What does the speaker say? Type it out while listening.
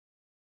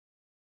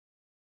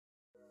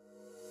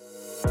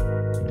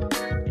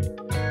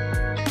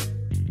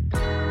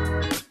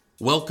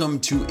Welcome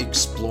to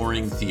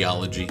Exploring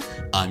Theology.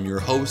 I'm your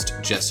host,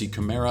 Jesse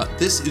Camara.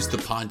 This is the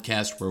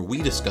podcast where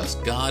we discuss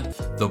God,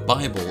 the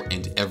Bible,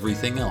 and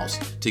everything else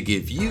to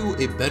give you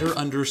a better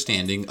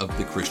understanding of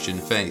the Christian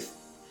faith.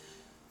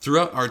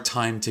 Throughout our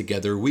time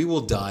together, we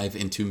will dive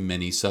into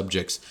many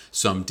subjects,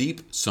 some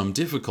deep, some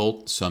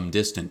difficult, some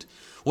distant.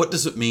 What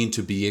does it mean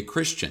to be a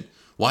Christian?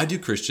 Why do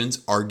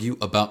Christians argue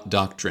about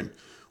doctrine?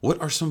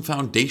 What are some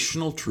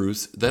foundational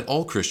truths that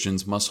all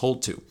Christians must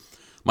hold to?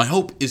 My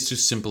hope is to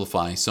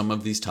simplify some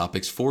of these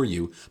topics for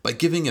you by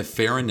giving a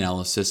fair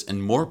analysis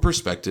and more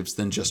perspectives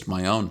than just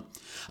my own.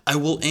 I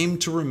will aim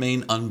to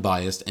remain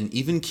unbiased and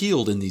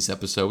even-keeled in these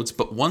episodes,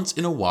 but once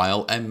in a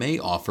while I may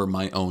offer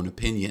my own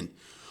opinion.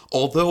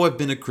 Although I've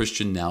been a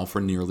Christian now for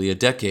nearly a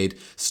decade,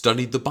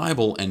 studied the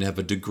Bible, and have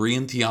a degree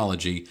in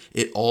theology,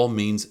 it all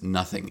means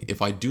nothing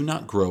if I do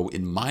not grow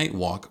in my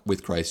walk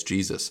with Christ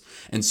Jesus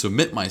and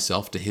submit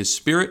myself to His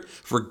Spirit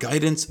for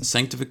guidance,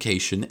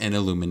 sanctification, and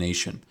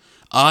illumination.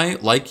 I,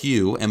 like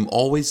you, am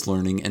always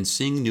learning and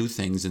seeing new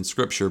things in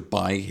Scripture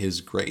by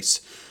His grace.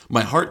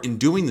 My heart in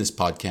doing this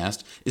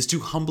podcast is to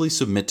humbly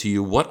submit to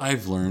you what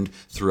I've learned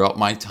throughout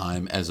my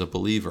time as a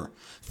believer.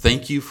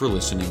 Thank you for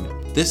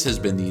listening. This has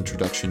been the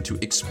introduction to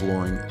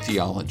Exploring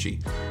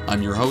Theology.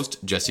 I'm your host,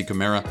 Jesse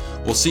Camara.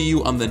 We'll see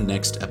you on the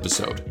next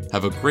episode.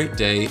 Have a great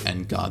day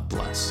and God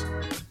bless.